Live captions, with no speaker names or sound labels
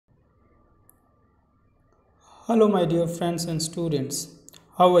Hello, my dear friends and students.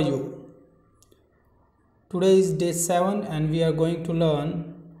 How are you? Today is day 7 and we are going to learn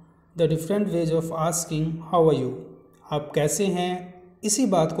the different ways of asking how are you. आप कैसे हैं, इसी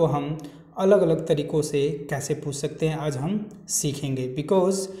बात को हम अलग अलग तरीक़ों से कैसे पूछ सकते हैं आज हम सीखेंगे।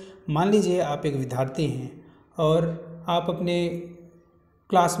 बिकॉज़ मान लीजिए आप एक विद्यार्थी हैं और आप अपने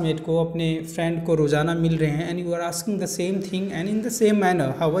क्लासमेट को, अपने फ्रेंड को रोज़ाना मिल रहे हैं and you are asking the same thing and in the same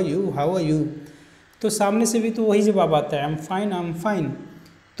manner, how are you. तो सामने से भी तो वही जवाब आता है, आई एम फाइन।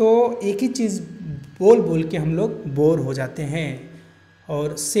 तो एक ही चीज़ बोल बोल के हम लोग बोर हो जाते हैं।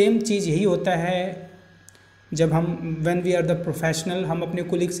 और सेम चीज़ यही होता है जब हम when we are the professional, हम अपने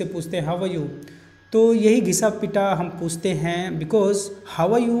कोलीग से पूछते हैं हाउ आर यू, तो यही घिसा पिटा हम पूछते हैं। Because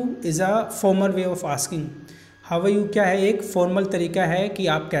how are you is a formal way of asking. How are you क्या है, एक फॉर्मल तरीका है कि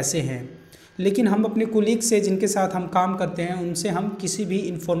आप कैसे हैं। लेकिन हम अपने कोलीग से, जिनके साथ हम काम करते हैं, उनसे हम किसी भी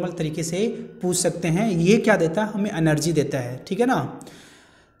इनफॉर्मल तरीके से पूछ सकते हैं। ये क्या देता है, हमें एनर्जी देता है, ठीक है ना।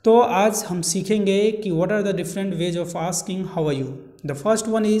 तो आज हम सीखेंगे कि what are the different ways of asking how are you. The first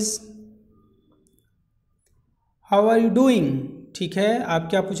one is how are you doing. ठीक है, आप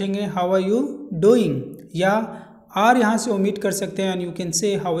क्या पूछेंगे, हाउ आर यू डूइंग, या आर यहाँ से ओमिट कर सकते हैं and you can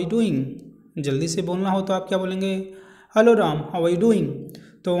say how are you doing. जल्दी से बोलना हो तो आप क्या बोलेंगे, hello Ram how are you doing.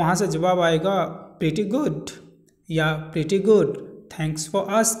 तो वहाँ से जवाब आएगा प्रीटी गुड, या pretty good thanks for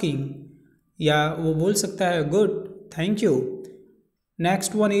asking, या वो बोल सकता है good thank you.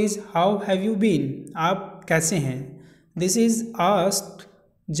 Next one is how have you been, आप कैसे हैं। दिस इज़ आस्क्ड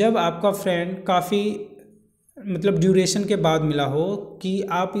जब आपका फ्रेंड काफ़ी ड्यूरेशन के बाद मिला हो कि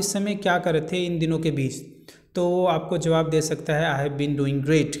आप इस समय क्या कर रहे थे इन दिनों के बीच, तो वो आपको जवाब दे सकता है I have been doing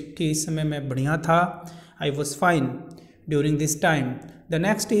great, कि इस समय मैं बढ़िया था, I was fine during this time. The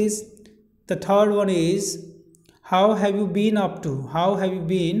next is, the third one is, how have you been up to? How have you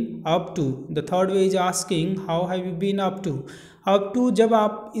been up to? The third way is asking, how have you been up to? Up to जब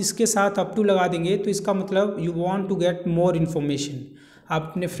आप इसके साथ up to लगा देंगे तो इसका मतलब you want to get more information। आप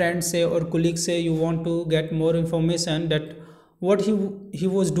अपने फ्रेंड से और कोलीग से you want to get more information that what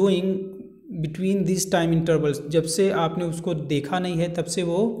he was doing between these time intervals। जब से आपने उसको देखा नहीं है तब से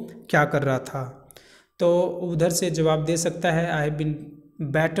वो क्या कर रहा था, तो उधर से जवाब दे सकता है आई हैव बीन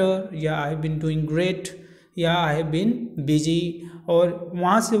बेटर, या I have been doing great, या आई हैव बीन बिजी। और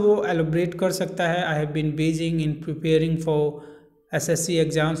वहाँ से वो एलोब्रेट कर सकता है I have been Beijing in preparing for SSC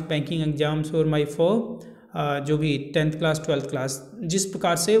exams, banking exams, और माई फॉर जो भी 10th क्लास 12th क्लास। जिस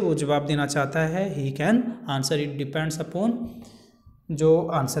प्रकार से वो जवाब देना चाहता है he can answer, it depends upon जो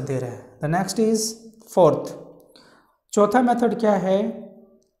आंसर दे रहा है। द नेक्स्ट इज़ फोर्थ, चौथा मेथड क्या है,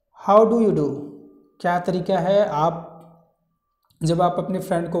 हाउ डू यू डू। क्या तरीका है, आप जब आप अपने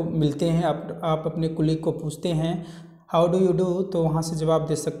फ्रेंड को मिलते हैं, आप अपने कोलीग को पूछते हैं हाउ डू यू डू, तो वहाँ से जवाब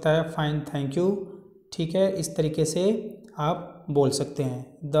दे सकता है फाइन थैंक यू। ठीक है, इस तरीके से आप बोल सकते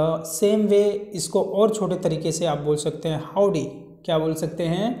हैं। द सेम वे इसको और छोटे तरीके से आप बोल सकते हैं हाउडी। क्या बोल सकते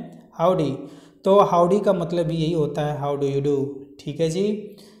हैं, हाउडी। तो हाउडी का मतलब भी यही होता है हाउ डू यू डू। ठीक है जी।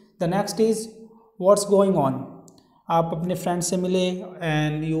 The next is what's going on. आप अपने फ्रेंड से मिले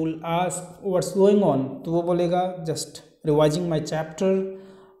and you will ask what's going on, तो वो बोलेगा जस्ट रिवाइजिंग माई चैप्टर,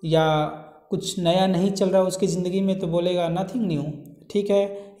 या कुछ नया नहीं चल रहा उसकी ज़िंदगी में तो बोलेगा नथिंग न्यू। ठीक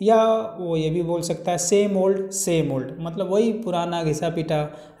है, या वो ये भी बोल सकता है सेम ओल्ड, मतलब वही पुराना घिसा पिटा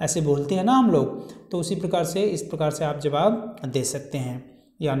ऐसे बोलते हैं ना हम लोग, तो उसी प्रकार से इस प्रकार से आप जवाब दे सकते हैं।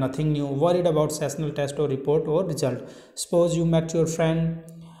 या nothing new, worried about sessional test और रिपोर्ट और result. Suppose you met your friend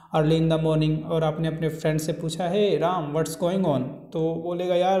early in the morning, और आपने अपने फ्रेंड से पूछा है राम व्हाट्स गोइंग ऑन, तो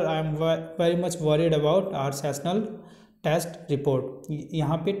बोलेगा यार I am very much worried about our sessional test report.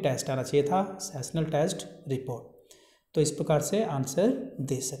 यहाँ पे टेस्ट आना चाहिए था, सेशनल टेस्ट रिपोर्ट। तो इस प्रकार से आंसर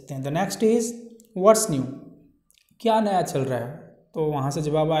दे सकते हैं। The next is what's new, क्या नया चल रहा है, तो वहाँ से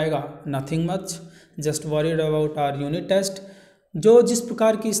जवाब आएगा nothing much, just worried about our unit test. जो जिस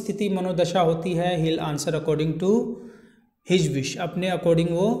प्रकार की स्थिति मनोदशा होती है, he will answer according to his wish, अपने अकॉर्डिंग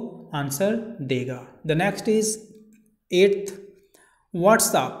वो आंसर देगा। The next is eighth,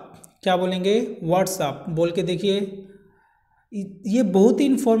 WhatsApp. क्या बोलेंगे, व्हाट्सअप बोल के देखिए। ये बहुत ही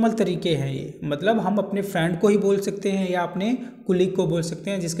इनफॉर्मल तरीके हैं ये, मतलब हम अपने फ्रेंड को ही बोल सकते हैं या अपने कुलीग को बोल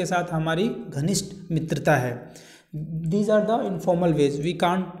सकते हैं जिसके साथ हमारी घनिष्ठ मित्रता है। These are the informal veg, we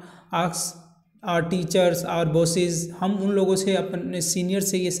can't ask our teachers, our bosses, हम उन लोगों से, अपने सीनियर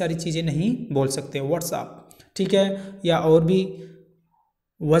से ये सारी चीज़ें नहीं बोल सकते। व्हाट्सअप, ठीक है, या और भी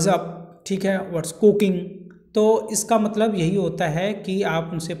व्हाट्सअप, ठीक है, व्हाट्स कुकिंग। तो इसका मतलब यही होता है कि आप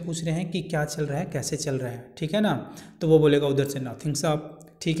उनसे पूछ रहे हैं कि क्या चल रहा है, कैसे चल रहा है, ठीक है ना। तो वो बोलेगा उधर से नथिंग अप,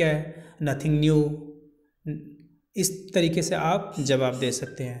 ठीक है, नथिंग न्यू। इस तरीके से आप जवाब दे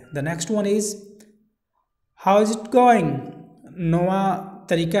सकते हैं। The next one is how is it going, नौवां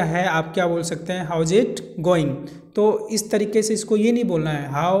तरीका है, आप क्या बोल सकते हैं, हाउ इज इट गोइंग। तो इस तरीके से इसको ये नहीं बोलना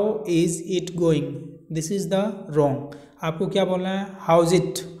है how is it going, this is the wrong. आपको क्या बोलना है, how is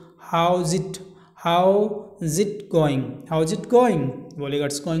it, how is it, how is it going, how is it going, बोलेगा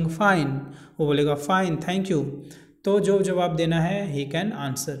इट्स गोइंग फाइन, वो बोलेगा फाइन थैंक यू। तो जो जवाब देना है he can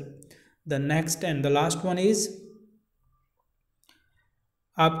answer. The next and the last one is,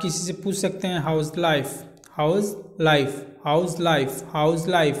 आप किसी से पूछ सकते हैं how is life, how is life, how is life, how is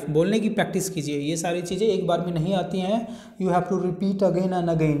life, बोलने की प्रैक्टिस कीजिए। ये सारी चीज़ें एक बार में नहीं आती हैं, you have to repeat again and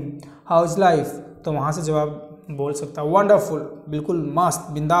again. How is life, तो वहाँ से जवाब बोल सकता है वंडरफुल, बिल्कुल मस्त,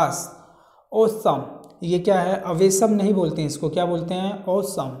 बिंदास। ऑसम, ये क्या है, अवेसम नहीं बोलते हैं इसको, क्या बोलते हैं,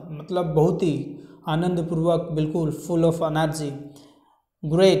 ऑसम, मतलब बहुत ही आनंदपूर्वक, बिल्कुल full of energy.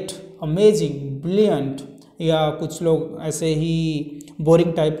 Great, amazing, brilliant, या कुछ लोग ऐसे ही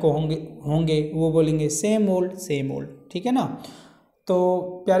बोरिंग टाइप को होंगे वो बोलेंगे सेम ओल्ड, ठीक है ना। तो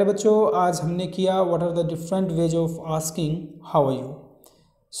प्यारे बच्चों, आज हमने किया what are the different ways of asking how are you.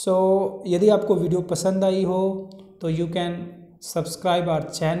 सो यदि आपको वीडियो पसंद आई हो तो you can subscribe our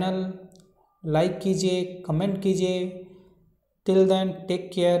channel, like कीजिए, कमेंट कीजिए। टिल देन टेक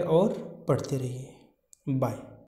केयर और पढ़ते रहिए, बाय।